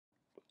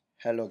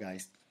Hello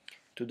guys,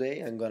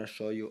 today I'm gonna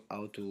show you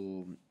how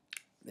to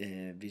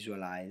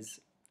visualize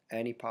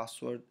any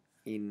password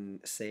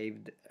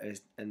saved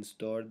and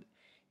stored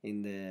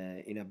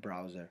in a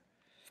browser.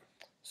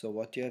 So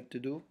what you have to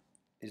do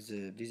is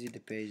visit the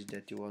page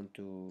that you want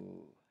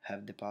to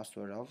have the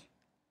password of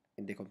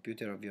in the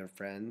computer of your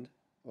friend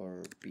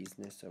or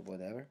business or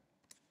whatever,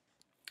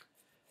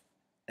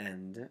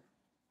 and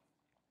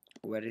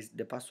where is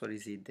the password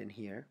is hidden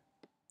here.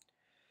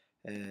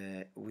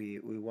 We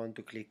want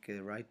to click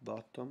right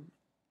bottom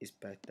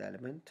inspect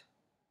element,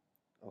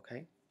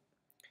 okay,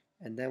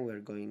 and then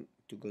we're going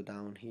to go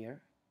down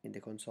here in the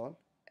console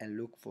and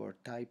look for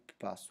type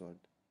password.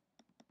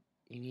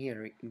 In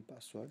here in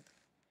password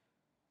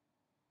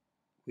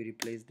we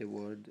replace the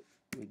word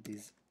with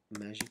this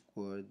magic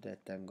word that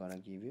I'm gonna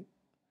give you,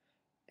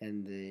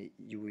 and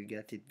you will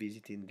get it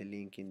visiting the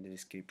link in the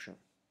description.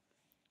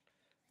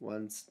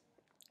 Once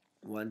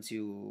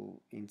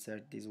you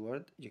insert this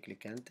word, you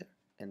click enter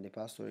and the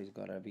password is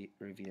gonna be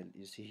revealed.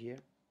 You see here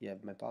you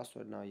have my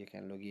password. Now you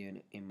can log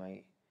in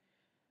my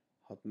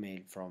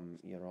Hotmail from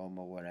your home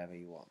or wherever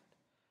you want.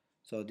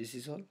 So this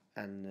is all,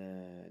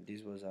 and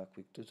this was a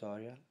quick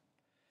tutorial.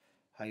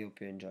 I hope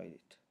you enjoyed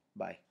it.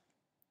 Bye.